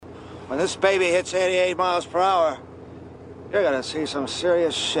When this baby hits 88 miles per hour, you're gonna see some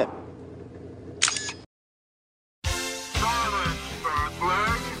serious shit. Silence,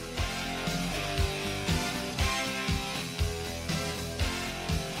 Earthling!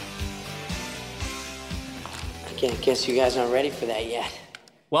 I guess you guys aren't ready for that yet.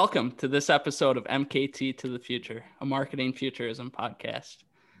 Welcome to this episode of MKT to the Future, a marketing futurism podcast.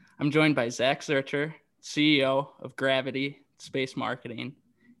 I'm joined by Zach Zurcher, CEO of Gravity Space Marketing,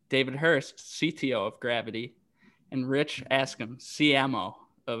 David Hurst, CTO of Gravity, and Rich Askham, CMO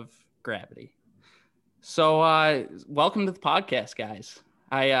of Gravity. So welcome to the podcast, guys.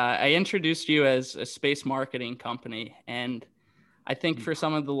 I introduced you as a space marketing company, and I think for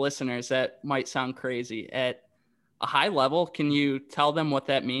some of the listeners that might sound crazy. At a high level, can you tell them what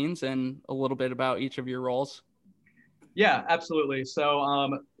that means and a little bit about each of your roles? Yeah, absolutely.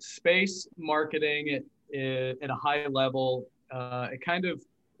 So space marketing at a high level, it kind of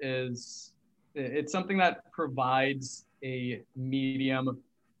is, it's something that provides a medium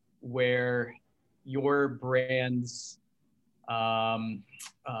where your brand's marketing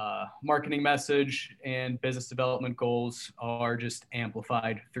message and business development goals are just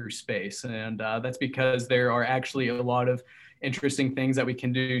amplified through space. And that's because there are actually a lot of interesting things that we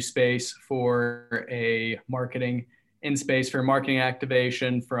can do space for a marketing in space for marketing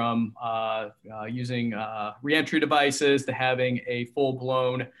activation, from using reentry devices to having a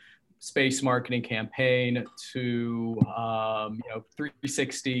full-blown space marketing campaign to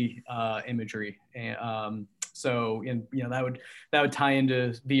 360 imagery. And so that would tie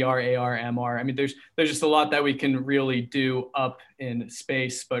into VR, AR, MR. I mean, there's just a lot that we can really do up in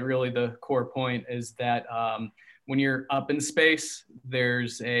space, but really the core point is that when you're up in space,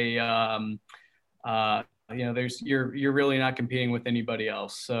 there's a you're really not competing with anybody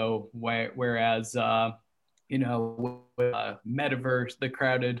else. So whereas metaverse, the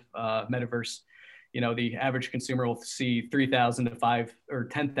crowded metaverse, the average consumer will see 3,000 to 5 or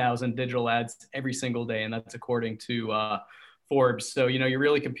 10,000 digital ads every single day, and that's according to Forbes. So you're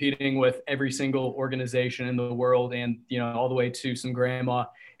really competing with every single organization in the world, and all the way to some grandma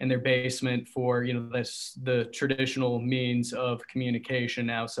in their basement for that's the traditional means of communication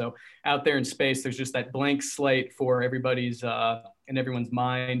now. So out there in space, there's just that blank slate for everybody's in everyone's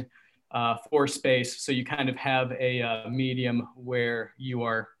mind for space. So you kind of have a medium where you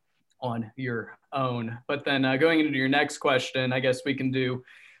are on your own. But then going into your next question, I guess we can do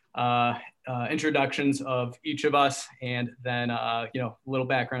introductions of each of us, and then little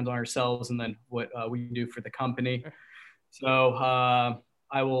backgrounds on ourselves, and then what we do for the company. So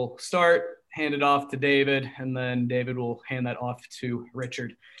I will start, hand it off to David, and then David will hand that off to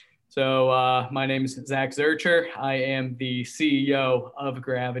Richard. So my name is Zach Zurcher. I am the CEO of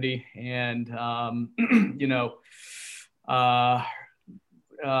Gravity, and a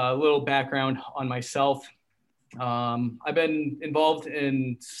little background on myself. I've been involved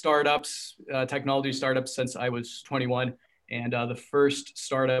in startups, technology startups, since I was 21. And the first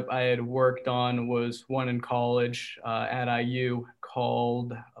startup I had worked on was one in college at IU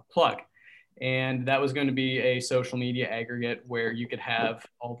called Plug. And that was going to be a social media aggregate where you could have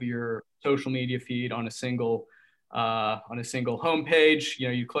all of your social media feed on a single homepage.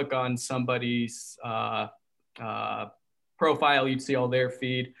 You click on somebody's profile, you'd see all their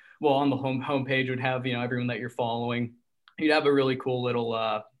feed. Well, on the homepage would have everyone that you're following. You'd have a really cool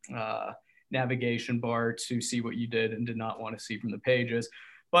little navigation bar to see what you did and did not want to see from the pages.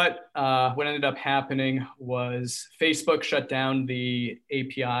 But what ended up happening was Facebook shut down the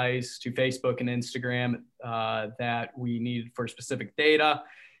APIs to Facebook and Instagram that we needed for specific data.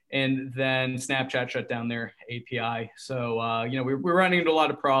 And then Snapchat shut down their API. So, we're running into a lot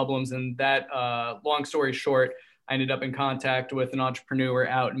of problems. And that, long story short, I ended up in contact with an entrepreneur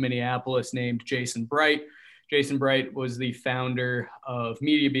out in Minneapolis named Jason Bright. Jason Bright was the founder of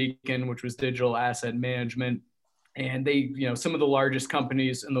Media Beacon, which was digital asset management. And they, some of the largest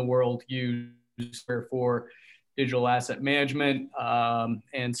companies in the world use her for digital asset management.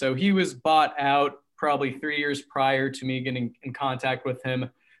 And so he was bought out probably 3 years prior to me getting in contact with him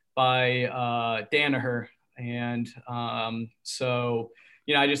by Danaher. And I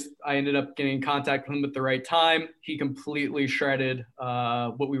ended up getting in contact with him at the right time. He completely shredded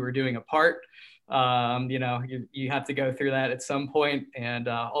what we were doing apart. You have to go through that at some point, and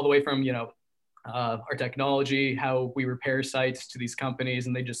all the way from, our technology, how we repair sites to these companies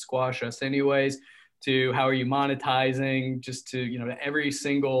and they just squash us anyways, to how are you monetizing, just to, every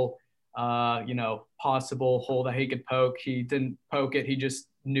single, possible hole that he could poke. He didn't poke it, he just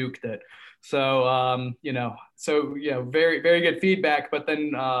nuked it. So, very, very good feedback. But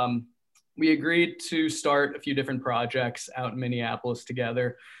then we agreed to start a few different projects out in Minneapolis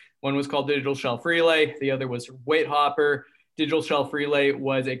together. One was called Digital Shelf Relay. The other was Weight Hopper. Digital Shelf Relay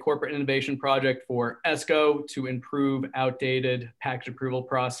was a corporate innovation project for ESCO to improve outdated package approval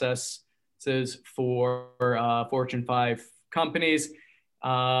processes for Fortune 5 companies.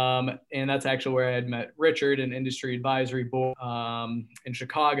 And that's actually where I had met Richard, an industry advisory board in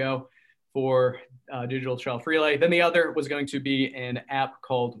Chicago for Digital Shelf Relay. Then the other was going to be an app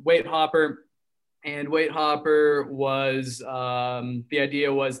called Weight Hopper. And Weight Hopper was, the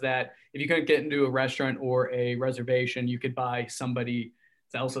idea was that if you couldn't get into a restaurant or a reservation, you could buy somebody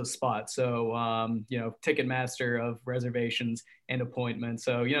else's spot. So, Ticketmaster of reservations and appointments.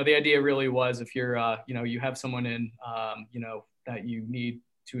 So, the idea really was if you're, you have someone in, that you need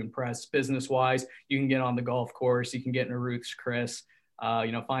to impress business-wise, you can get on the golf course, you can get in a Ruth's Chris,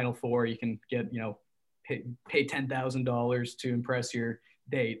 Final Four, you can get, pay $10,000 to impress your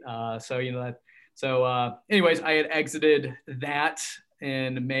date. Anyways, I had exited that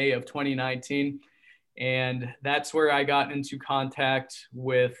in May of 2019. And that's where I got into contact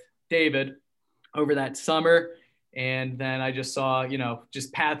with David over that summer. And then I just saw,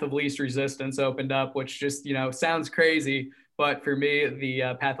 just Path of Least Resistance opened up, which just, sounds crazy. But for me,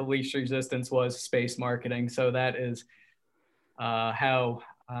 the path of least resistance was space marketing. So that is how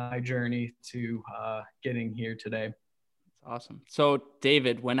I journey to getting here today. Awesome. So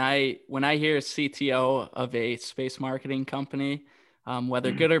David, when I hear CTO of a space marketing company,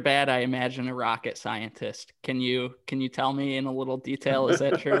 whether good or bad, I imagine a rocket scientist. Can you tell me in a little detail, is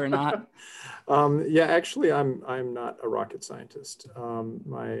that true or not? Yeah, actually, I'm not a rocket scientist.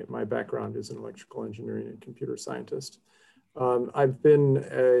 My background is an electrical engineering and computer scientist. I've been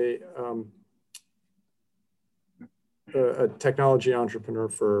a technology entrepreneur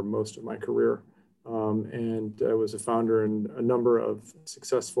for most of my career. And I was a founder in a number of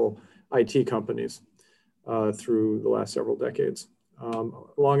successful IT companies through the last several decades.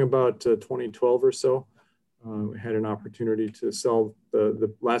 Along about 2012 or so, we had an opportunity to sell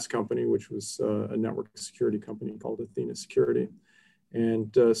the last company, which was a network security company called Athena Security.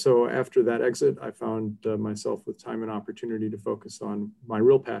 And so after that exit, I found myself with time and opportunity to focus on my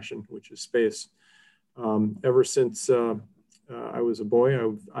real passion, which is space. Ever since I was a boy,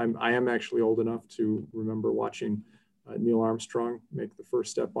 I am actually old enough to remember watching Neil Armstrong make the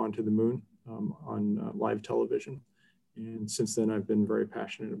first step onto the moon on live television. And since then, I've been very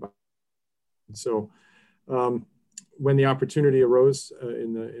passionate about it. So when the opportunity arose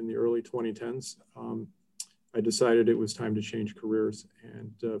in the early 2010s, I decided it was time to change careers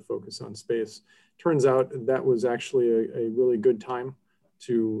and focus on space. Turns out that was actually a really good time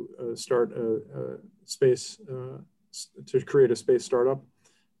to start a space, to create a space startup.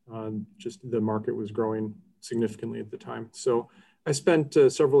 Just the market was growing significantly at the time. So I spent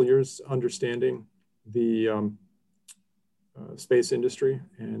several years understanding the space industry,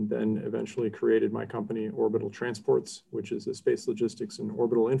 and then eventually created my company, Orbital Transports, which is a space logistics and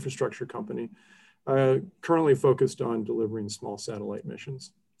orbital infrastructure company, currently focused on delivering small satellite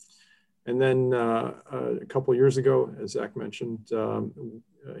missions. And then a couple of years ago, as Zach mentioned,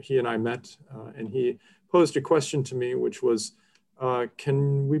 he and I met, and he posed a question to me, which was,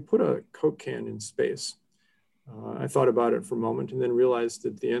 can we put a Coke can in space? I thought about it for a moment and then realized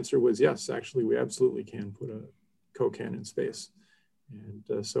that the answer was yes, actually, we absolutely can put a Coke can in space.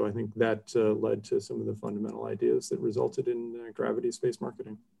 And so I think that led to some of the fundamental ideas that resulted in Gravity Space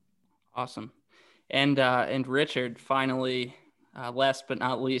Marketing. Awesome. And Richard, finally, last but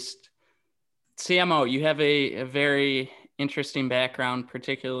not least, CMO, you have a very interesting background,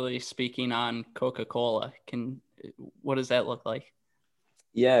 particularly speaking on Coca-Cola. What does that look like?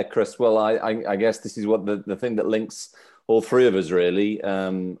 Yeah, Chris. Well, I guess this is what the thing that links all three of us, really.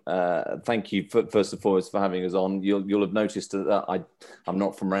 Thank you first and foremost for having us on. You'll have noticed that I'm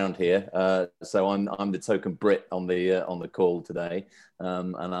not from around here, so I'm the token Brit on the call today,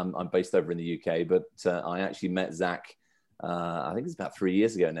 and I'm based over in the UK. But I actually met Zach. I think it's about 3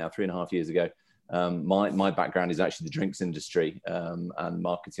 years ago now, 3.5 years ago. My background is actually the drinks industry and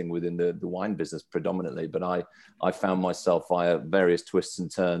marketing within the wine business predominantly. But I found myself via various twists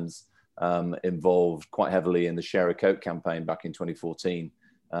and turns involved quite heavily in the Share a Coke campaign back in 2014,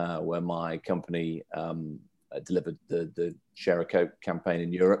 where my company delivered the Share a Coke campaign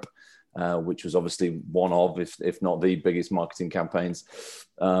in Europe, which was obviously one of, if not the biggest marketing campaigns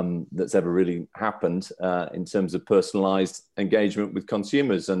that's ever really happened in terms of personalized engagement with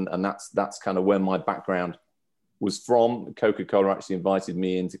consumers. And that's kind of where my background was from. Coca-Cola actually invited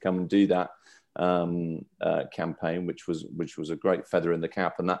me in to come and do that. campaign, which was a great feather in the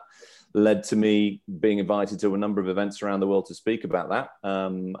cap, and that led to me being invited to a number of events around the world to speak about that.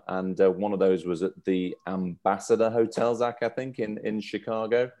 And one of those was at the Ambassador Hotel, Zach, I think, in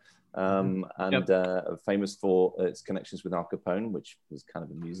Chicago. Famous for its connections with Al Capone, which was kind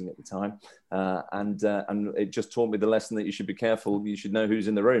of amusing at the time. And it just taught me the lesson that you should be careful. You should know who's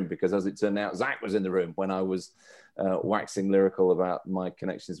in the room, because as it turned out, Zach was in the room when I was waxing lyrical about my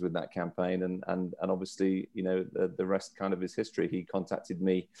connections with that campaign. And obviously, you know, the rest kind of is history. He contacted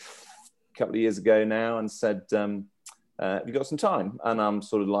me a couple of years ago now and said, have you got some time? And I'm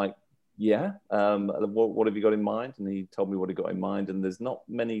sort of like, yeah, what have you got in mind? And he told me what he got in mind. And there's not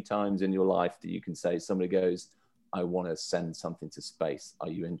many times in your life that you can say, somebody goes, I want to send something to space. Are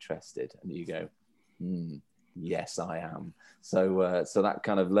you interested? And you go, yes, I am. So that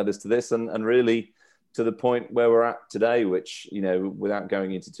kind of led us to this, and really to the point where we're at today, which, you know, without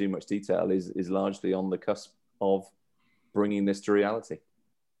going into too much detail, is largely on the cusp of bringing this to reality.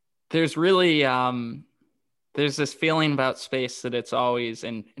 There's really, there's this feeling about space that it's always,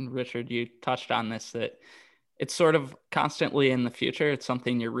 and Richard, you touched on this, that it's sort of constantly in the future. It's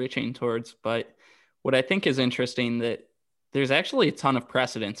something you're reaching towards. But what I think is interesting, that there's actually a ton of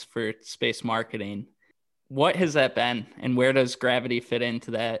precedence for space marketing. What has that been, and where does Gravity fit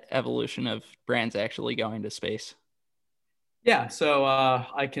into that evolution of brands actually going to space? Yeah, so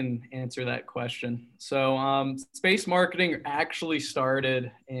I can answer that question. So space marketing actually started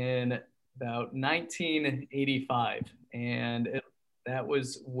in about 1985, and that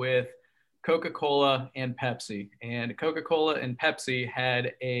was with Coca-Cola and Pepsi. And Coca-Cola and Pepsi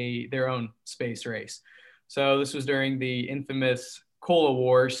had their own space race. So this was during the infamous Cola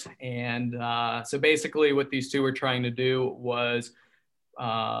Wars. And so basically what these two were trying to do was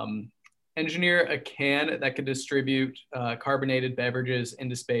engineer a can that could distribute carbonated beverages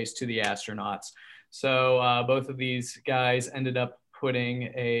into space to the astronauts. So both of these guys ended up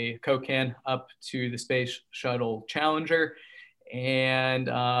putting a Coke can up to the Space Shuttle Challenger. And,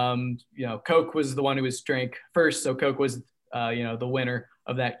 you know, Coke was the one who was drank first. So Coke was, you know, the winner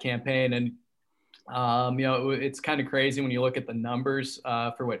of that campaign. And, you know, it's kind of crazy when you look at the numbers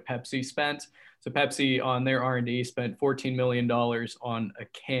for what Pepsi spent. So Pepsi on their R&D spent $14 million on a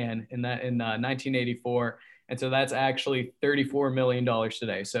can in 1984. And so that's actually $34 million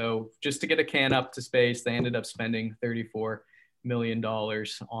today. So just to get a can up to space, they ended up spending $34 million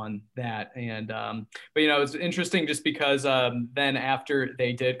on that. And but you know, it's interesting just because then after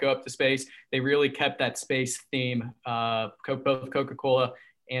they did go up to space, they really kept that space theme, both Coca-Cola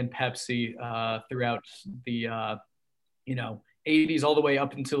and Pepsi throughout the you know, 80s all the way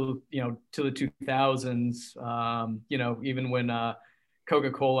up until, you know, to the 2000s. You know, even when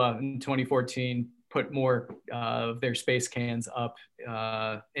Coca-Cola in 2014 put more of their space cans up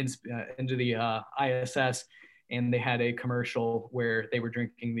into the ISS. And they had a commercial where they were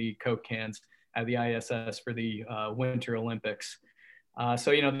drinking the Coke cans at the ISS for the Winter Olympics.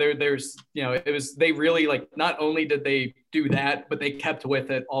 So, you know, there's, you know, they really, like, not only did they do that, but they kept with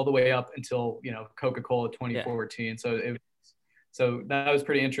it all the way up until, you know, Coca-Cola 2014. Yeah. So that was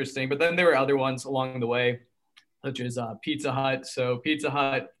pretty interesting. But then there were other ones along the way, such as Pizza Hut. So Pizza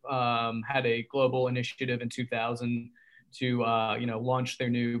Hut had a global initiative in 2000 to you know, launch their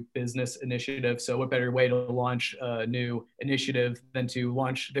new business initiative. So what better way to launch a new initiative than to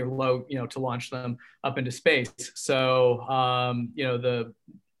launch their to launch them up into space. So you know, the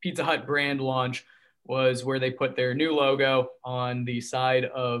Pizza Hut brand launch was where they put their new logo on the side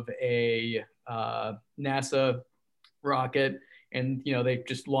of a NASA rocket, and you know, they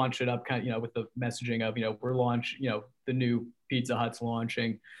just launched it up kind of, you know, with the messaging of, you know, the new Pizza Hut's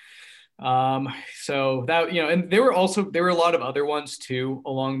launching. So that, you know, and there were a lot of other ones too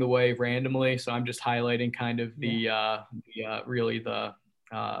along the way randomly. So I'm just highlighting kind of really the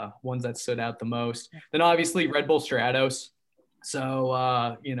ones that stood out the most. Then obviously Red Bull Stratos.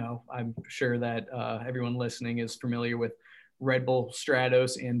 So, you know, I'm sure that everyone listening is familiar with Red Bull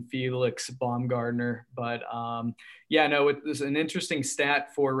Stratos and Felix Baumgartner. But yeah, no, it was an interesting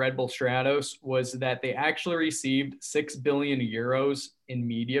stat for Red Bull Stratos was that they actually received 6 billion euros in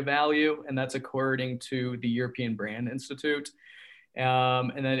media value. And that's according to the European Brand Institute.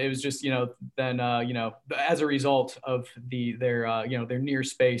 And then it was just, you know, then, you know, as a result of their near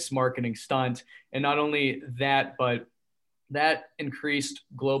space marketing stunt. And not only that, but that increased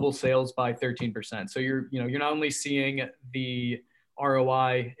global sales by 13%. So you're not only seeing the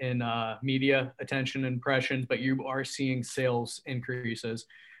ROI in media attention impressions, but you are seeing sales increases.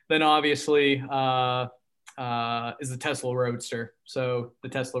 Then obviously is the Tesla Roadster. So the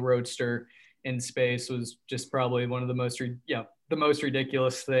Tesla Roadster in space was just probably one of the most, the most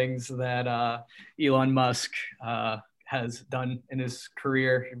ridiculous things that Elon Musk has done in his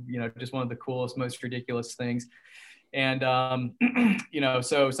career. Just one of the coolest, most ridiculous things. And,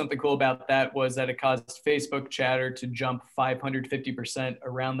 so something cool about that was that it caused Facebook chatter to jump 550%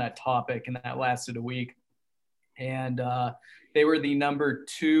 around that topic, and that lasted a week. And they were the number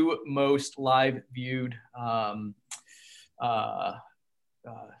 2 most live viewed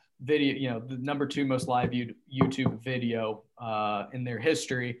video, the number 2 most live viewed YouTube video in their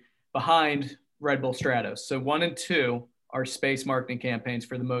history, behind Red Bull Stratos. So 1 and 2 are space marketing campaigns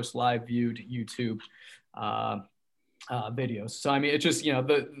for the most live viewed YouTube videos. So I mean, it's just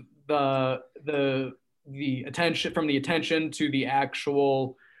the attention, from the attention to the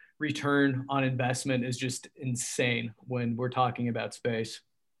actual return on investment, is just insane when we're talking about space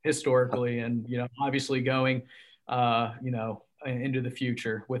historically, and obviously going into the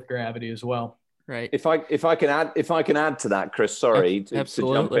future with Gravity as well. Right. If I can add to that, Chris, sorry to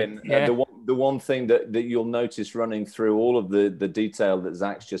jump in. Yeah. The one thing that you'll notice running through all of the detail that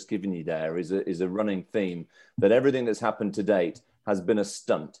Zach's just given you there is a running theme, that everything that's happened to date has been a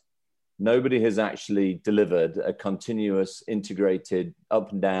stunt. Nobody has actually delivered a continuous, integrated,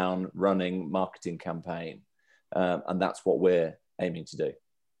 up and down running marketing campaign, and that's what we're aiming to do.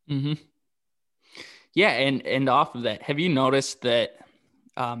 Mm-hmm. Yeah, and off of that, have you noticed that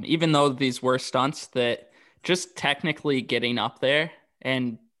even though these were stunts, that just technically getting up there,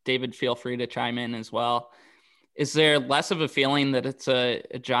 and David, feel free to chime in as well, is there less of a feeling that it's a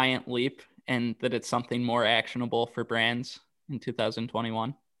giant leap and that it's something more actionable for brands in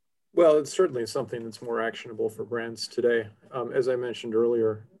 2021? Well, it's certainly something that's more actionable for brands today. As I mentioned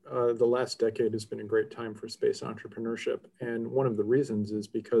earlier, the last decade has been a great time for space entrepreneurship. And one of the reasons is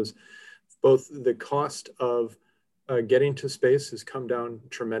because both the cost of getting to space has come down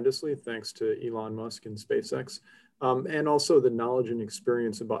tremendously thanks to Elon Musk and SpaceX. And also the knowledge and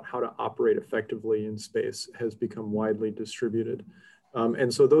experience about how to operate effectively in space has become widely distributed.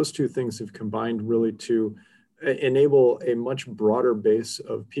 And so those two things have combined really to enable a much broader base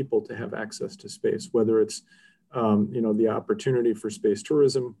of people to have access to space, whether it's the opportunity for space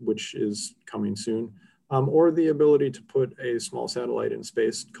tourism, which is coming soon, or the ability to put a small satellite in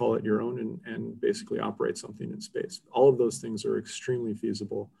space, call it your own, and basically operate something in space. All of those things are extremely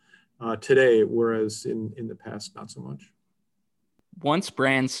feasible today, whereas in the past, not so much. Once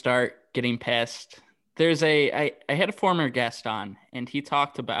brands start getting past, I had a former guest on, and he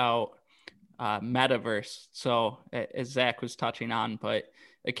talked about metaverse. So as Zach was touching on, but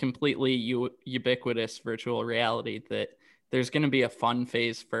a completely ubiquitous virtual reality, that there's going to be a fun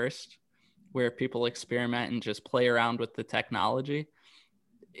phase first where people experiment and just play around with the technology.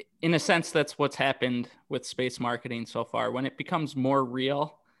 In a sense, that's what's happened with space marketing so far. When it becomes more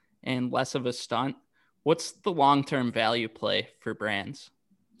real and less of a stunt, what's the long-term value play for brands?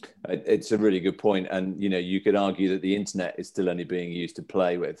 It's a really good point. And, you could argue that the internet is still only being used to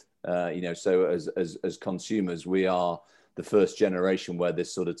play with, so as consumers, we are the first generation where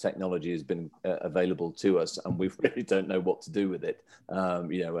this sort of technology has been available to us, and we really don't know what to do with it.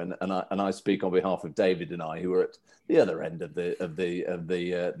 And I speak on behalf of David and I, who are at the other end of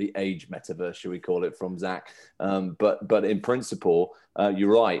the age metaverse, shall we call it, from Zach. But in principle,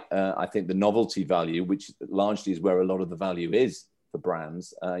 you're right. I think the novelty value, which largely is where a lot of the value is for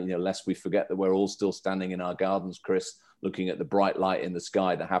brands, lest we forget that we're all still standing in our gardens, Chris, looking at the bright light in the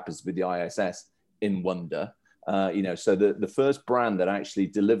sky that happens to be the ISS in wonder. So the first brand that actually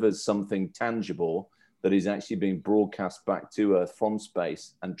delivers something tangible that is actually being broadcast back to Earth from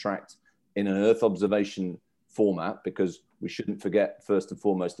space and tracked in an Earth observation format, because we shouldn't forget, first and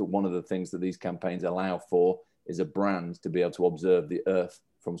foremost, that one of the things that these campaigns allow for is a brand to be able to observe the Earth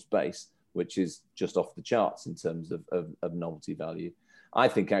from space, which is just off the charts in terms of novelty value. I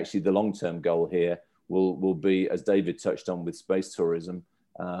think actually the long-term goal here will be, as David touched on with space tourism,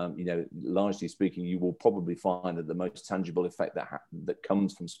 largely speaking, you will probably find that the most tangible effect that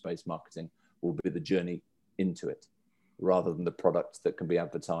comes from space marketing will be the journey into it, rather than the product that can be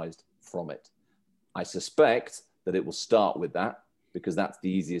advertised from it. I suspect that it will start with that, because that's the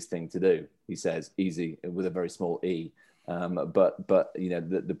easiest thing to do. He says easy with a very small e. But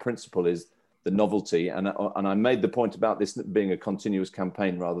the principle is the novelty, and I made the point about this being a continuous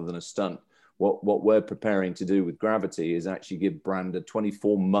campaign rather than a stunt. What we're preparing to do with Gravity is actually give brand a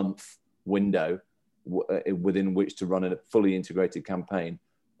 24-month window within which to run a fully integrated campaign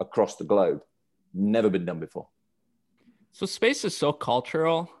across the globe. Never been done before. So space is so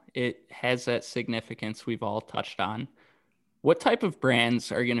cultural. It has that significance we've all touched on. What type of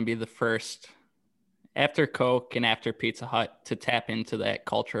brands are going to be the first, after Coke and after Pizza Hut, to tap into that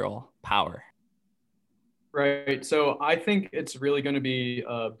cultural power? Right. So I think it's really going to be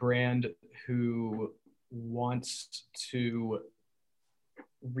a brand who wants to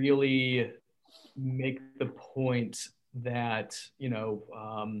really make the point that,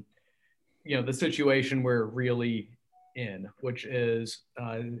 the situation we're really in, which is,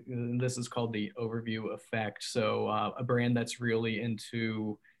 this is called the overview effect. So a brand that's really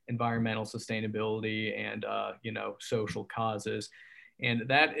into environmental sustainability and, social causes. And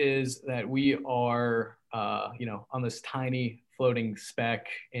that is that we are, on this tiny floating speck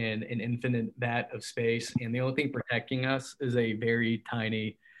in an infinite vat of space. And the only thing protecting us is a very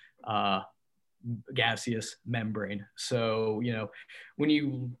tiny gaseous membrane. So, when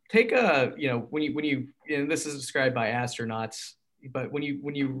you take and this is described by astronauts, but when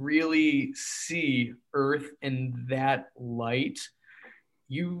you really see Earth in that light,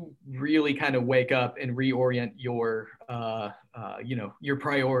 you really kind of wake up and reorient your your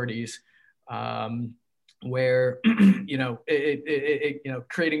priorities, where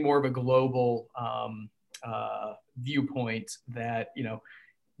creating more of a global viewpoint that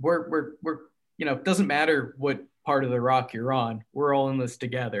we're it doesn't matter what part of the rock you're on, we're all in this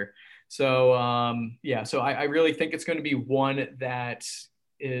together. So so I really think it's going to be one that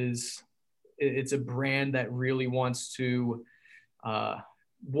it's a brand that really wants to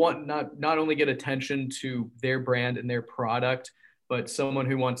not only get attention to their brand and their product, but someone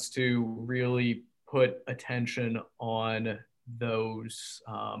who wants to really put attention on those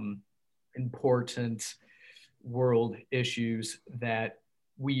important world issues that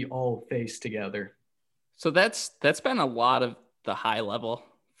we all face together. So that's been a lot of the high level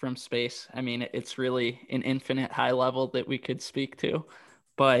from space. I mean, it's really an infinite high level that we could speak to,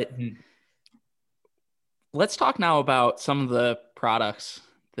 but let's talk now about some of the products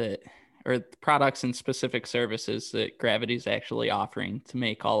and specific services that Gravity is actually offering to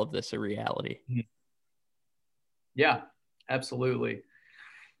make all of this a reality. Yeah, absolutely.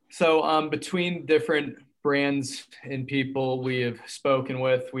 So between different brands and people we have spoken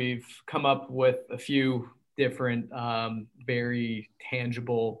with, we've come up with a few different very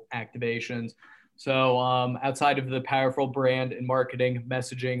tangible activations. So outside of the powerful brand and marketing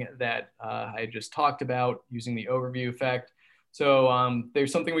messaging that I just talked about using the overview effect, so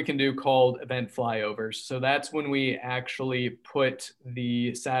there's something we can do called event flyovers. So that's when we actually put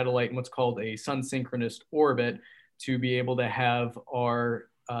the satellite in what's called a sun synchronous orbit to be able to have our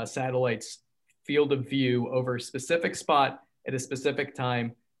satellites field of view over a specific spot at a specific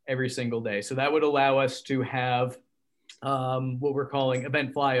time every single day. So that would allow us to have what we're calling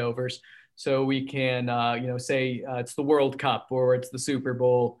event flyovers. So we can, say it's the World Cup or it's the Super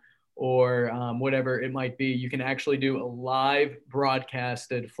Bowl or whatever it might be. You can actually do a live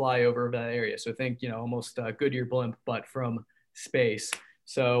broadcasted flyover of that area. So think, almost Goodyear blimp, but from space.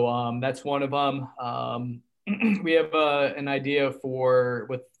 So that's one of them. We have an idea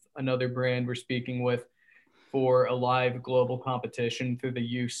with another brand we're speaking with for a live global competition through the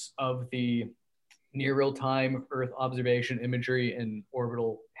use of the near real-time Earth observation imagery and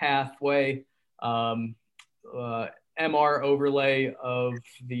orbital pathway, MR overlay of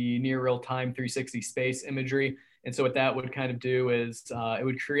the near real-time 360 space imagery. And so what that would kind of do is it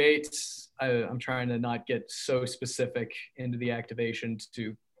would create, I'm trying to not get so specific into the activation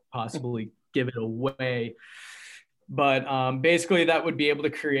to possibly give it away, but basically that would be able to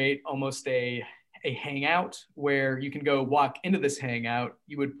create almost a hangout where you can go walk into this hangout.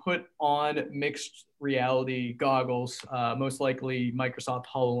 You would put on mixed reality goggles, most likely Microsoft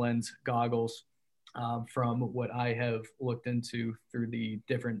HoloLens goggles, from what I have looked into through the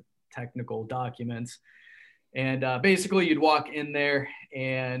different technical documents. And basically you'd walk in there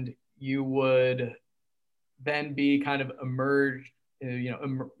and you would then be kind of immersed,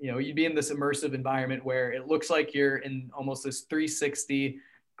 you'd be in this immersive environment where it looks like you're in almost this 360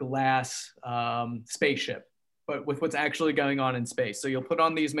 glass spaceship, but with what's actually going on in space. So you'll put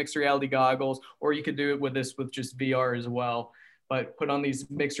on these mixed reality goggles, or you could do it with just VR as well. But put on these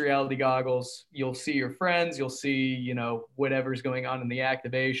mixed reality goggles, you'll see your friends, you'll see, whatever's going on in the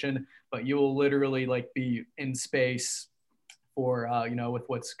activation, but you will literally be in space for, with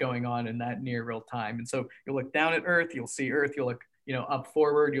what's going on in that near real time. And so you'll look down at Earth, you'll see Earth, you'll look, up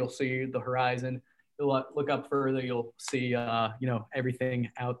forward, you'll see the horizon. You'll look up further, you'll see, everything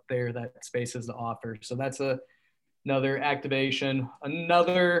out there that space has to offer. So that's another activation.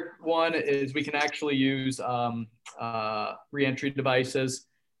 Another one is we can actually use re-entry devices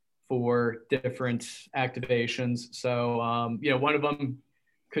for different activations. So, one of them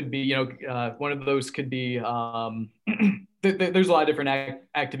could be, one of those could be, there's a lot of different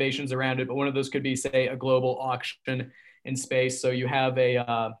activations around it, but one of those could be, say, a global auction in space. So you have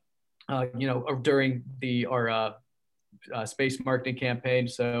a during our space marketing campaign.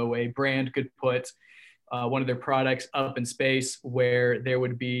 So a brand could put one of their products up in space where there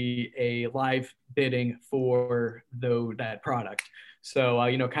would be a live bidding for that product. So,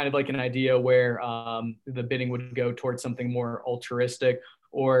 kind of like an idea where the bidding would go towards something more altruistic,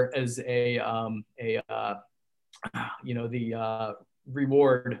 or as the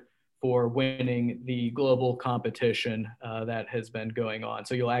reward for winning the global competition that has been going on.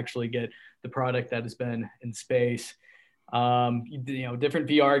 So you'll actually get the product that has been in space. Different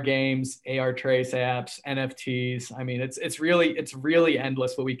VR games, AR trace apps, NFTs. I mean, it's really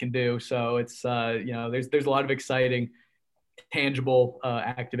endless what we can do. So it's there's a lot of exciting, tangible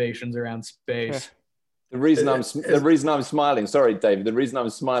activations around space. The reason I'm smiling, sorry, David, the reason I'm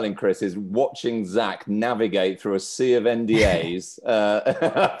smiling, Chris, is watching Zach navigate through a sea of NDAs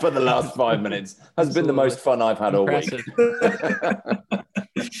for the last 5 minutes has been the most fun I've had all week.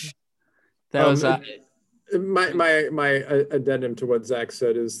 That was my addendum to what Zach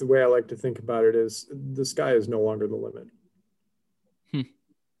said is the way I like to think about it is the sky is no longer the limit.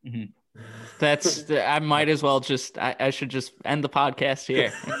 Mm-hmm. I might as well I should just end the podcast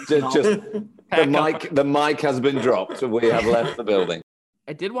here. The mic has been dropped. We have left the building.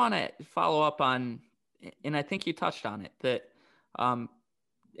 I did want to follow up on, and I think you touched on it, that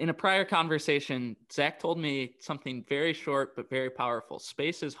in a prior conversation, Zach told me something very short but very powerful.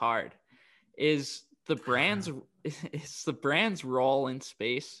 Space is hard. Is the brand's role in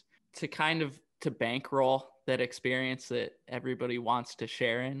space to kind of bankroll that experience that everybody wants to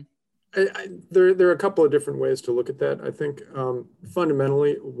share in? There are a couple of different ways to look at that. I think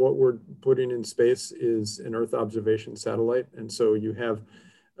fundamentally what we're putting in space is an Earth observation satellite. And so you have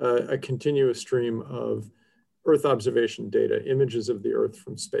a continuous stream of Earth observation data, images of the Earth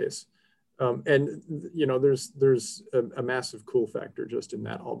from space. And there's a massive cool factor just in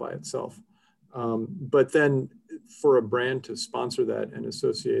that all by itself. But then for a brand to sponsor that and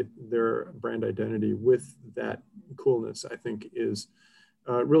associate their brand identity with that coolness, I think is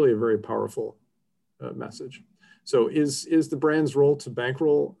really a very powerful message. So is the brand's role to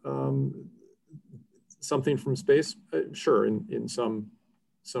bankroll something from space? Sure, in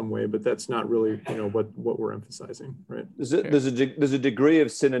some way, but that's not really what we're emphasizing, right? There's a degree of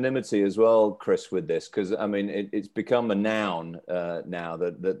synonymity as well, Chris, with this, because I mean it's become a noun now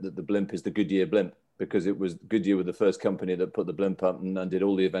that the blimp is the Goodyear blimp, because it was Goodyear were the first company that put the blimp up and did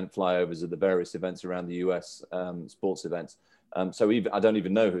all the event flyovers of the various events around the US sports events. So I don't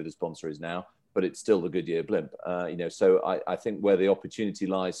even know who the sponsor is now, but it's still the Goodyear blimp. So I think where the opportunity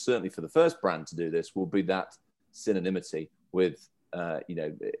lies, certainly for the first brand to do this, will be that synonymity with,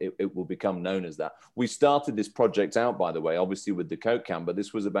 it will become known as that. We started this project out, by the way, obviously with the Coke can, but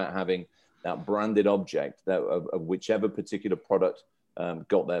this was about having that branded object of whichever particular product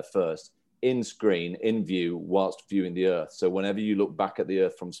got there first, in screen, in view, whilst viewing the Earth. So whenever you look back at the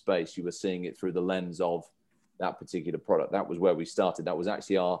Earth from space, you were seeing it through the lens of that particular product. That was where we started. That was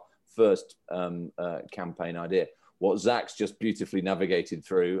actually our first campaign idea. What Zach's just beautifully navigated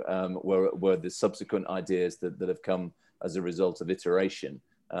through were the subsequent ideas that have come as a result of iteration.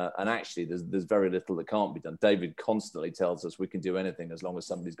 And actually, there's very little that can't be done. David constantly tells us we can do anything as long as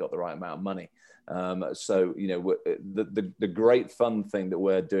somebody's got the right amount of money. So the great fun thing that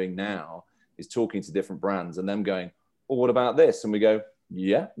we're doing now is talking to different brands and them going, well, what about this? And we go,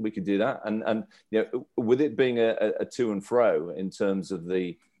 yeah, we could do that. And with it being a to and fro in terms of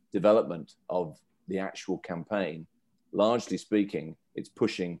the development of the actual campaign, largely speaking, it's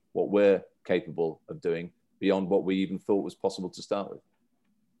pushing what we're capable of doing beyond what we even thought was possible to start with.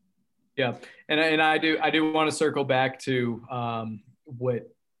 Yeah, and I do want to circle back to what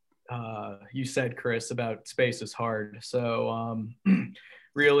you said, Chris, about space is hard. So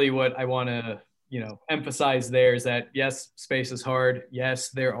really what I want to emphasize there is that, yes, space is hard. Yes,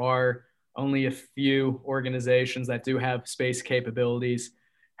 there are only a few organizations that do have space capabilities.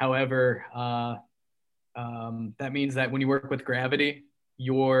 However, that means that when you work with Gravity,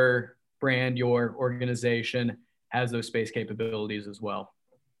 your brand, your organization has those space capabilities as well.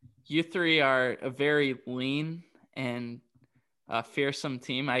 You three are a very lean and fearsome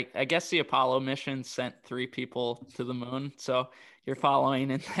team. I guess the Apollo mission sent 3 people to the moon, so you're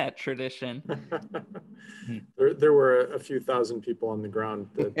following in that tradition. There were a few thousand people on the ground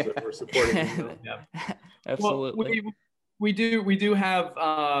that were supporting them. Yeah. Absolutely. Well, we do have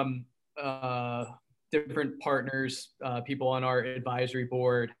different partners, people on our advisory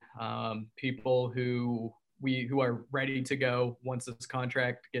board, people who are ready to go once this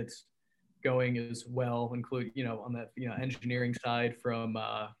contract gets going as well, include, on the engineering side from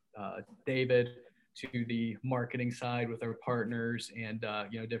David, to the marketing side with our partners and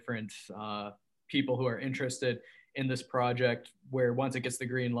different people who are interested in this project, where once it gets the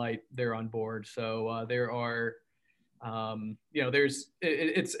green light, they're on board. So there are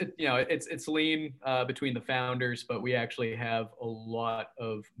it's lean between the founders, but we actually have a lot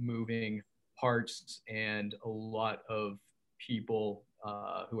of moving parts and a lot of people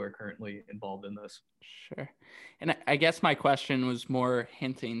who are currently involved in this. Sure. And I guess my question was more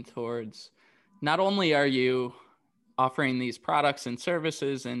hinting towards, not only are you offering these products and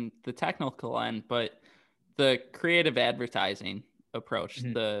services and the technical end, but the creative advertising approach,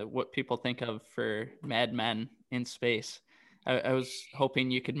 what people think of for Mad Men in space. I was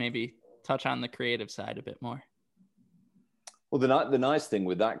hoping you could maybe touch on the creative side a bit more. Well, the nice thing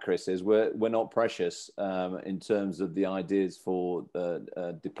with that, Chris, is we're not precious in terms of the ideas for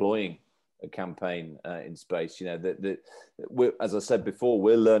deploying a campaign in space. As I said before,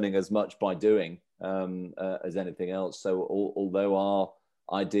 we're learning as much by doing as anything else. So although our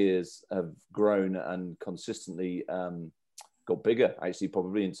ideas have grown and consistently got bigger, actually,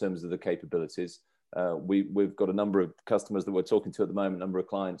 probably in terms of the capabilities, we've got a number of customers that we're talking to at the moment, a number of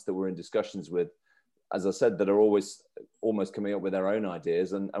clients that we're in discussions with, as I said, that are always almost coming up with their own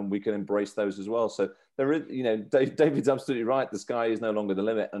ideas, and we can embrace those as well. So there is, David's absolutely right. The sky is no longer the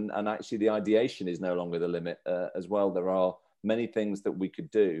limit, and actually the ideation is no longer the limit as well. There are many things that we could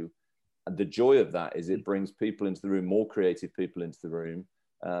do, and the joy of that is it brings people into the room, more creative people into the room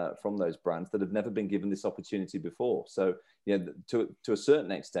from those brands that have never been given this opportunity before. So to a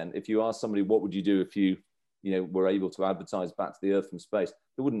certain extent, if you ask somebody what would you do if you were able to advertise back to the Earth from space,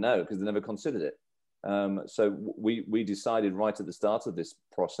 they wouldn't know because they never considered it. So we decided right at the start of this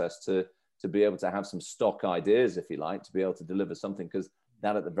process to be able to have some stock ideas, if you like, to be able to deliver something, because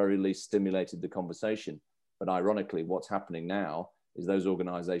that at the very least stimulated the conversation. But ironically, what's happening now is those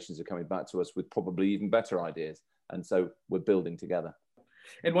organizations are coming back to us with probably even better ideas. And so we're building together.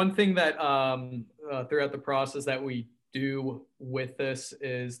 And one thing that throughout the process that we do with this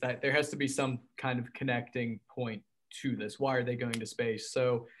is that there has to be some kind of connecting point to this. Why are they going to space?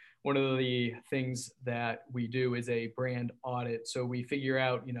 So one of the things that we do is a brand audit. So we figure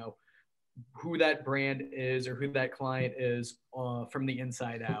out, who that brand is or who that client is from the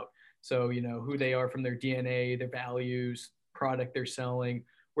inside out. So, who they are from their DNA, their values, product they're selling,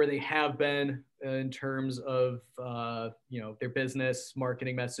 where they have been in terms of, their business,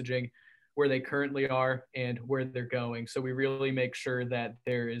 marketing, messaging, where they currently are and where they're going. So we really make sure that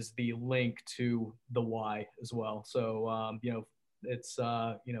there is the link to the why as well. So, it's,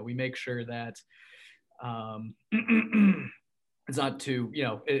 we make sure that it's not too,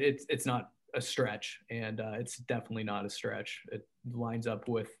 it's not a stretch, and it's definitely not a stretch. It lines up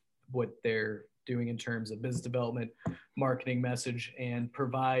with what they're doing in terms of business development, marketing message, and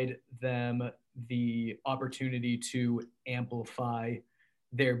provide them the opportunity to amplify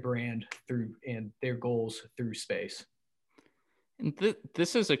their brand through and their goals through space. And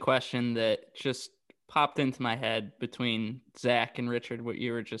this is a question that just popped into my head between Zach and Richard, what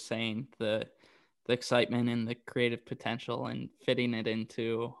you were just saying, the excitement and the creative potential and fitting it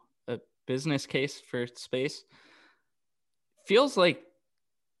into a business case for space. Feels like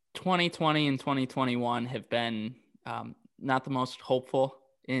 2020 and 2021 have been not the most hopeful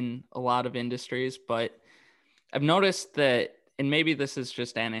in a lot of industries, but I've noticed that, and maybe this is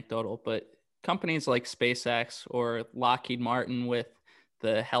just anecdotal, but companies like SpaceX or Lockheed Martin with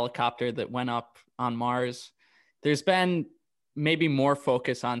the helicopter that went up on Mars, there's been maybe more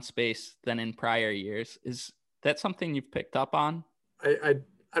focus on space than in prior years. Is that something you've picked up on?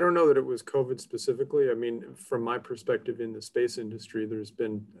 I don't know that it was COVID specifically. I mean, from my perspective in the space industry, there's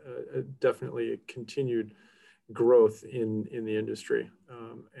been definitely a continued growth in the industry,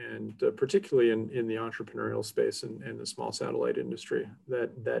 and particularly in the entrepreneurial space and the small satellite industry.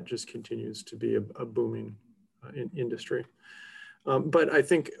 That just continues to be a booming industry. But I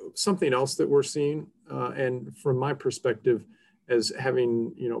think something else that we're seeing, and from my perspective, as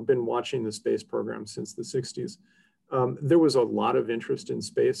having been watching the space program since the 60s, there was a lot of interest in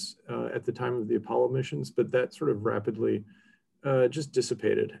space at the time of the Apollo missions, but that sort of rapidly just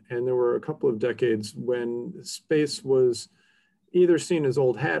dissipated. And there were a couple of decades when space was either seen as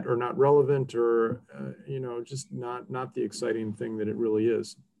old hat or not relevant, or just not the exciting thing that it really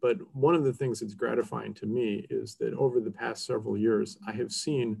is. But one of the things that's gratifying to me is that over the past several years, I have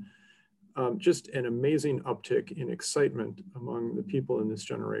seen just an amazing uptick in excitement among the people in this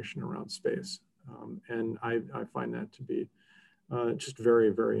generation around space. And I find that to be just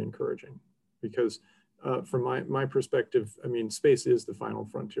very, very encouraging, because from my perspective, I mean, space is the final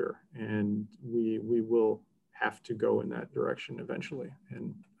frontier, and we will have to go in that direction eventually.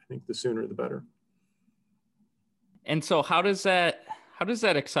 And I think the sooner the better. And so how does that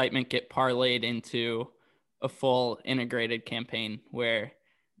excitement get parlayed into a full integrated campaign where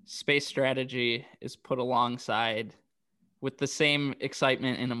space strategy is put alongside with the same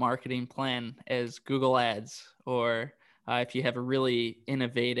excitement in a marketing plan as Google Ads, or if you have a really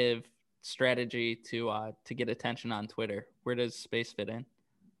innovative strategy to get attention on Twitter? Where does space fit in?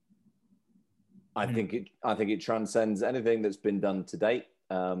 I think it transcends anything that's been done to date.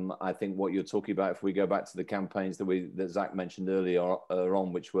 I think what you're talking about, if we go back to the campaigns that Zach mentioned earlier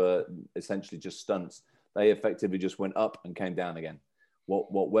on, which were essentially just stunts, they effectively just went up and came down again.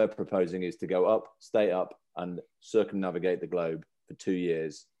 What we're proposing is to go up, stay up, and circumnavigate the globe for 2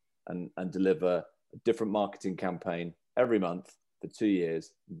 years and deliver a different marketing campaign every month for 2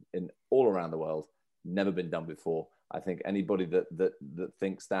 years in all around the world. Never been done before. I think anybody that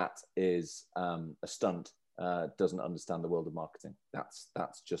thinks that is a stunt doesn't understand the world of marketing.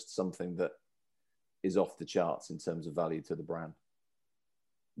 That's just something that is off the charts in terms of value to the brand.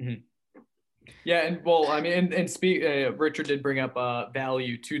 Mm-hmm. Yeah, and well, I mean, and Richard did bring up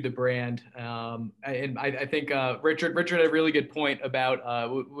value to the brand, and I think Richard had a really good point about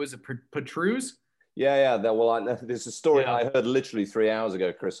was it Petrus? Yeah. There's a story I heard literally 3 hours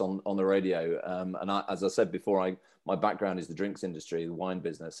ago, Chris, on the radio. And as I said before, my background is the drinks industry, the wine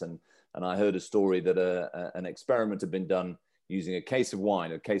business, and I heard a story that an experiment had been done using a case of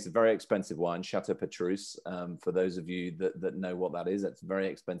wine, a case of very expensive wine, Chateau Petrus. For those of you that know what that is, it's very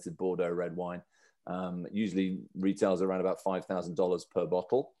expensive Bordeaux red wine. Usually retails around about $5,000 per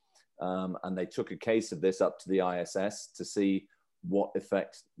bottle. And they took a case of this up to the ISS to see what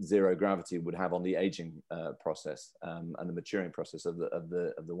effect zero gravity would have on the aging process and the maturing process of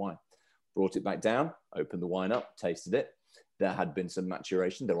the wine. Brought it back down, opened the wine up, tasted it. There had been some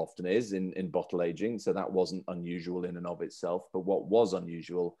maturation. There often is in bottle aging, so that wasn't unusual in and of itself. But what was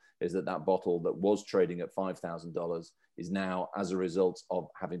unusual is that bottle that was trading at $5,000 is now, as a result of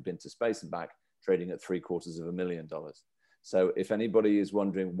having been to space and back, trading at $750,000. So if anybody is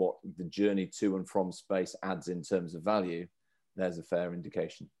wondering what the journey to and from space adds in terms of value, there's a fair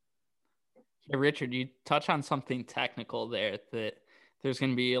indication. Yeah, Richard, you touch on something technical there, that there's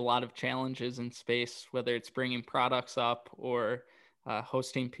going to be a lot of challenges in space, whether it's bringing products up or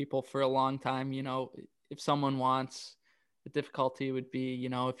hosting people for a long time. You know, if someone wants, the difficulty would be, you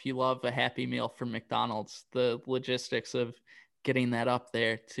know, if you love a Happy Meal from McDonald's, the logistics of getting that up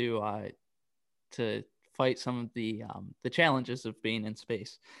there to fight some of the challenges of being in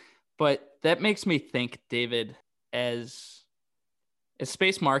space. But that makes me think, David, as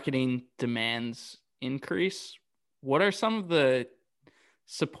space marketing demands increase, what are some of the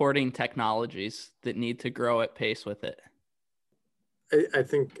supporting technologies that need to grow at pace with it? I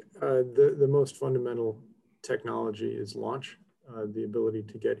think the most fundamental technology is launch, the ability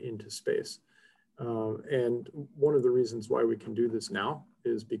to get into space. And one of the reasons why we can do this now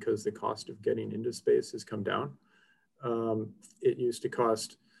is because the cost of getting into space has come down. It used to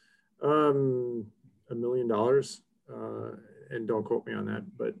cost $1 million, and don't quote me on that,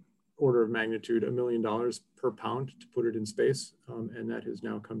 but order of magnitude $1 million per pound to put it in space. And that has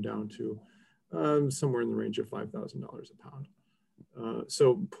now come down to somewhere in the range of $5,000 a pound.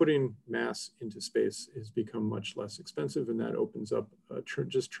 So putting mass into space has become much less expensive, and that opens up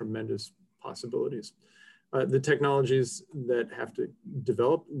just tremendous possibilities. The technologies that have to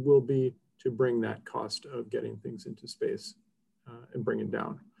develop will be to bring that cost of getting things into space and bring it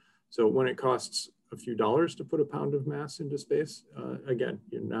down. So when it costs a few dollars to put a pound of mass into space, again,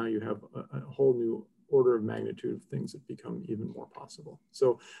 now you have a whole new order of magnitude of things that become even more possible.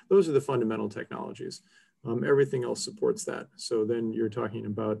 So those are the fundamental technologies. Everything else supports that. So then you're talking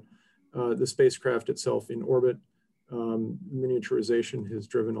about the spacecraft itself in orbit. Miniaturization has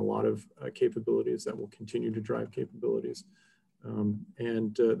driven a lot of capabilities that will continue to drive capabilities.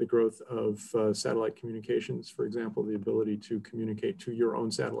 And the growth of satellite communications, for example, the ability to communicate to your own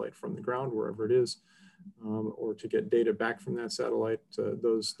satellite from the ground, wherever it is, or to get data back from that satellite,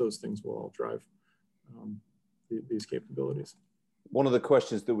 those things will all drive these capabilities. One of the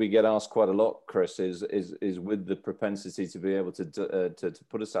questions that we get asked quite a lot, Chris, is with the propensity to be able to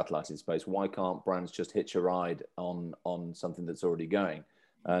put a satellite in space, why can't brands just hitch a ride on something that's already going?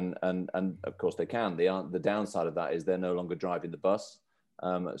 And of course they can. The downside of that is they're no longer driving the bus.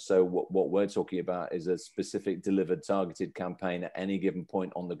 So what we're talking about is a specific delivered targeted campaign at any given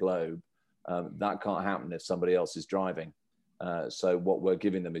point on the globe. That can't happen if somebody else is driving. So what we're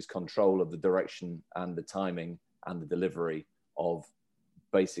giving them is control of the direction and the timing and the delivery of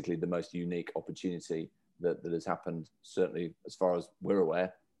basically the most unique opportunity that has happened, certainly as far as we're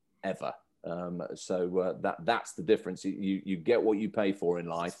aware, ever. So that's the difference. You get what you pay for in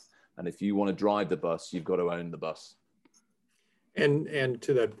life, And if you want to drive the bus, you've got to own the bus. And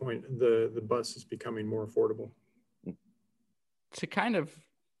to that point, the bus is becoming more affordable. To kind of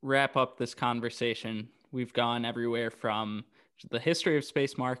wrap up this conversation, we've gone everywhere from the history of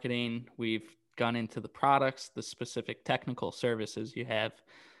space marketing. We've gone into the products, the specific technical services you have.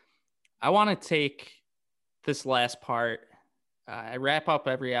 I want to take this last part. I wrap up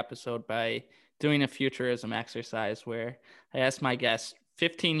every episode by doing a futurism exercise where I ask my guests,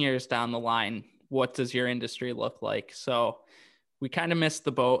 15 years down the line, what does your industry look like? So we kind of missed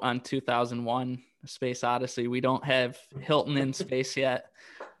the boat on 2001, A Space Odyssey. We don't have Hilton in space yet,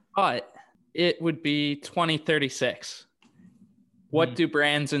 but it would be 2036. What do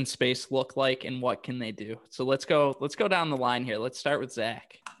brands in space look like, and what can they do? So let's go down the line here. Let's start with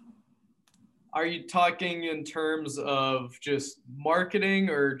Zach. Are you talking in terms of just marketing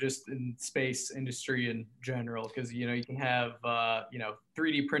or just in space industry in general? Because, you can have,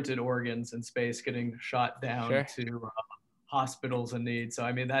 3D printed organs in space getting shot down to hospitals in need. So,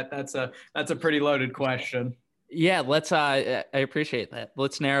 I mean, that's a pretty loaded question. Yeah, I appreciate that.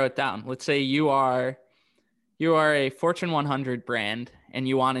 Let's narrow it down. Let's say you are a Fortune 100 brand and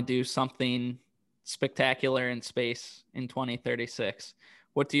you want to do something spectacular in space in 2036.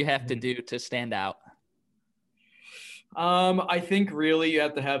 What do you have to do to stand out? I think really you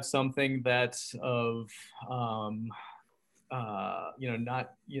have to have something that's of,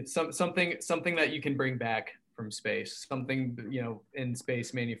 something that you can bring back from space, something, in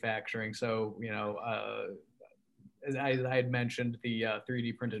space manufacturing. So, as I had mentioned, the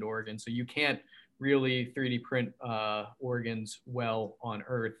 3D printed organ. So you can't really 3D print organs well on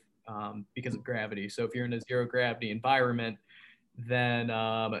Earth because of gravity. So if you're in a zero gravity environment, then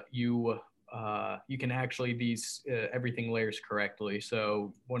you can actually everything layers correctly.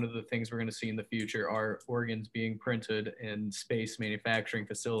 So one of the things we're going to see in the future are organs being printed in space manufacturing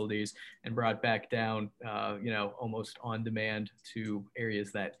facilities and brought back down, almost on demand to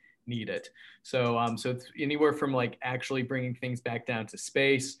areas that need it. So it's anywhere from like actually bringing things back down to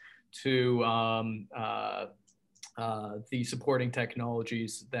space to the supporting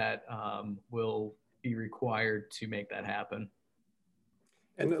technologies that will be required to make that happen.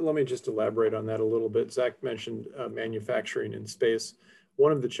 And let me just elaborate on that a little bit. Zach mentioned manufacturing in space.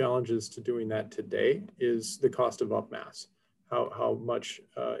 One of the challenges to doing that today is the cost of upmass, how much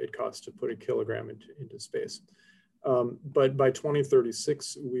it costs to put a kilogram into space. But by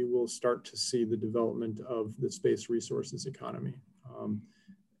 2036, we will start to see the development of the space resources economy.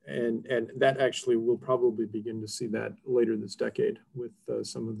 And that actually will probably begin to see that later this decade with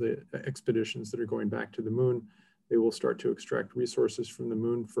some of the expeditions that are going back to the moon. They will start to extract resources from the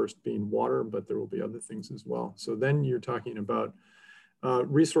moon, first being water, but there will be other things as well. So then you're talking about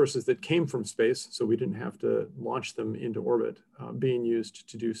resources that came from space, so we didn't have to launch them into orbit, being used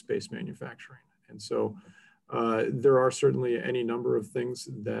to do space manufacturing. And so there are certainly any number of things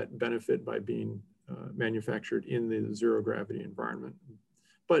that benefit by being manufactured in the zero gravity environment.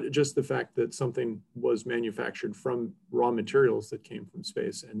 But just the fact that something was manufactured from raw materials that came from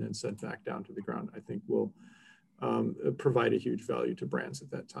space and then sent back down to the ground, I think will provide a huge value to brands at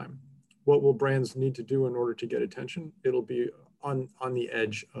that time. What will brands need to do in order to get attention? It'll be on the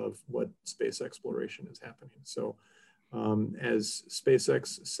edge of what space exploration is happening. So as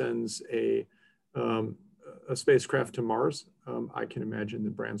SpaceX sends a spacecraft to Mars, I can imagine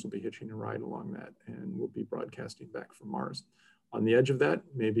the brands will be hitching a ride along that and will be broadcasting back from Mars. On the edge of that,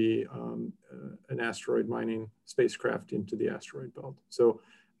 maybe an asteroid mining spacecraft into the asteroid belt. So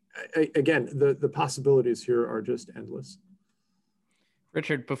again, the possibilities here are just endless.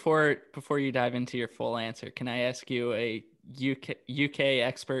 Richard, before you dive into your full answer, can I ask you a UK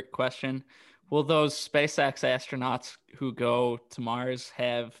expert question? Will those SpaceX astronauts who go to Mars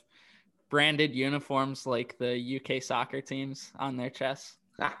have branded uniforms like the UK soccer teams on their chests?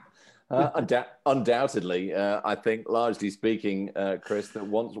 Undoubtedly, I think, largely speaking, Chris, that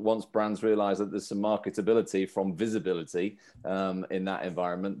once brands realize that there's some marketability from visibility in that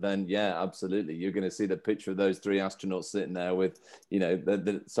environment, then yeah, absolutely, you're going to see the picture of those three astronauts sitting there with,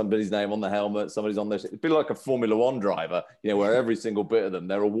 somebody's name on the helmet, somebody's on this. It'd be like a Formula One driver, where every single bit of them,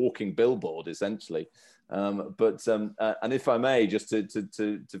 they're a walking billboard essentially. And if I may, just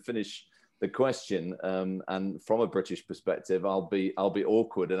to finish the question, and from a British perspective, I'll be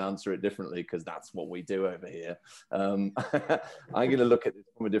awkward and answer it differently because that's what we do over here. I'm going to look at it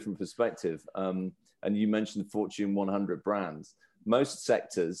from a different perspective. And you mentioned Fortune 100 brands. most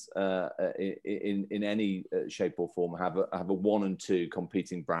sectors in any shape or form have a one and two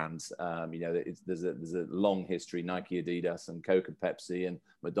competing brands. There's a long history, Nike, Adidas, and Coke and Pepsi, and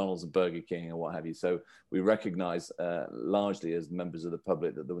McDonald's and Burger King and what have you. So we recognize largely as members of the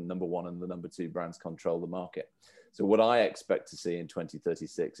public that the number one and the number two brands control the market. So what I expect to see in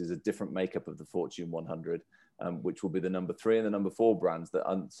 2036 is a different makeup of the Fortune 100, which will be the number three and the number four brands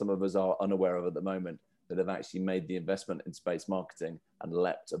that some of us are unaware of at the moment, that have actually made the investment in space marketing and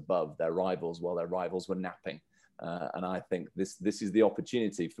leapt above their rivals while their rivals were napping. And I think this is the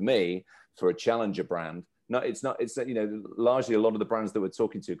opportunity for me for a challenger brand. No, it's largely a lot of the brands that we're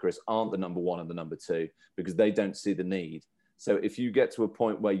talking to, Chris, aren't the number one and the number two because they don't see the need. So if you get to a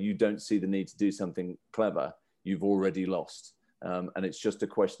point where you don't see the need to do something clever, you've already lost. And it's just a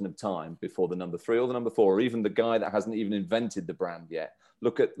question of time before the number three or the number four, or even the guy that hasn't even invented the brand yet.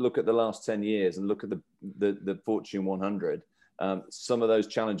 Look at the last 10 years and look at the Fortune 100. Some of those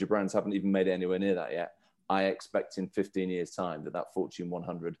challenger brands haven't even made it anywhere near that yet. I expect in 15 years' time that Fortune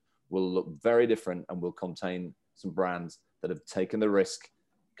 100 will look very different and will contain some brands that have taken the risk,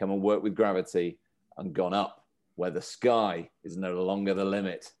 come and work with gravity and gone up where the sky is no longer the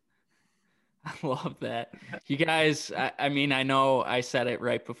limit. I love that. You guys, I mean, I know I said it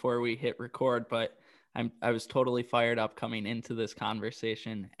right before we hit record, but I was totally fired up coming into this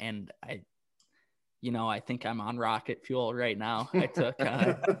conversation, and I think I'm on rocket fuel right now. I took,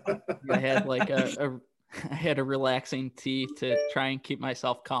 I had like I had a relaxing tea to try and keep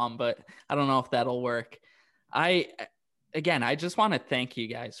myself calm, but I don't know if that'll work. I just want to thank you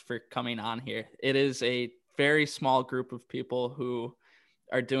guys for coming on here. It is a very small group of people who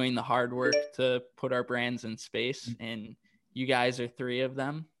are doing the hard work to put our brands in space, and you guys are three of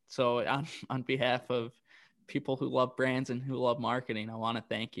them. So on behalf of people who love brands and who love marketing, I want to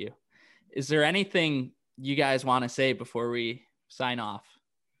thank you. Is there anything you guys want to say before we sign off?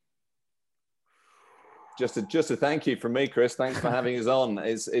 Just a thank you from me, Chris. Thanks for having us on.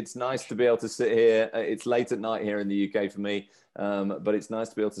 It's nice to be able to sit here. It's late at night here in the UK for me, but it's nice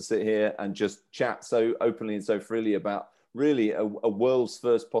to be able to sit here and just chat so openly and so freely about really a world's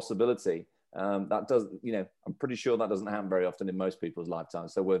first possibility. That does, I'm pretty sure that doesn't happen very often in most people's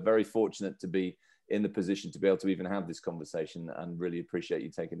lifetimes. So we're very fortunate to be in the position to be able to even have this conversation, and really appreciate you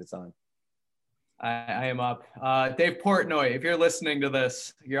taking the time. I am up. Dave Portnoy, if you're listening to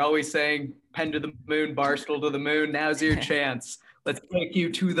this, you're always saying pen to the moon, Barstool to the moon. Now's your chance. Let's take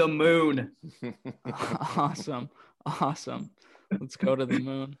you to the moon. Awesome. Let's go to the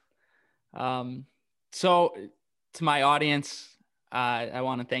moon. So to my audience, I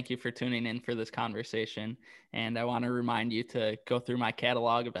want to thank you for tuning in for this conversation. And I want to remind you to go through my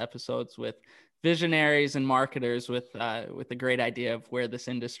catalog of episodes with visionaries and marketers with a great idea of where this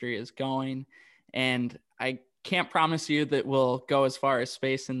industry is going. And I can't promise you that we'll go as far as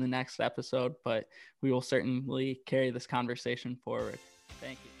space in the next episode, but we will certainly carry this conversation forward.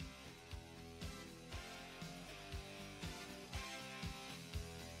 Thank you.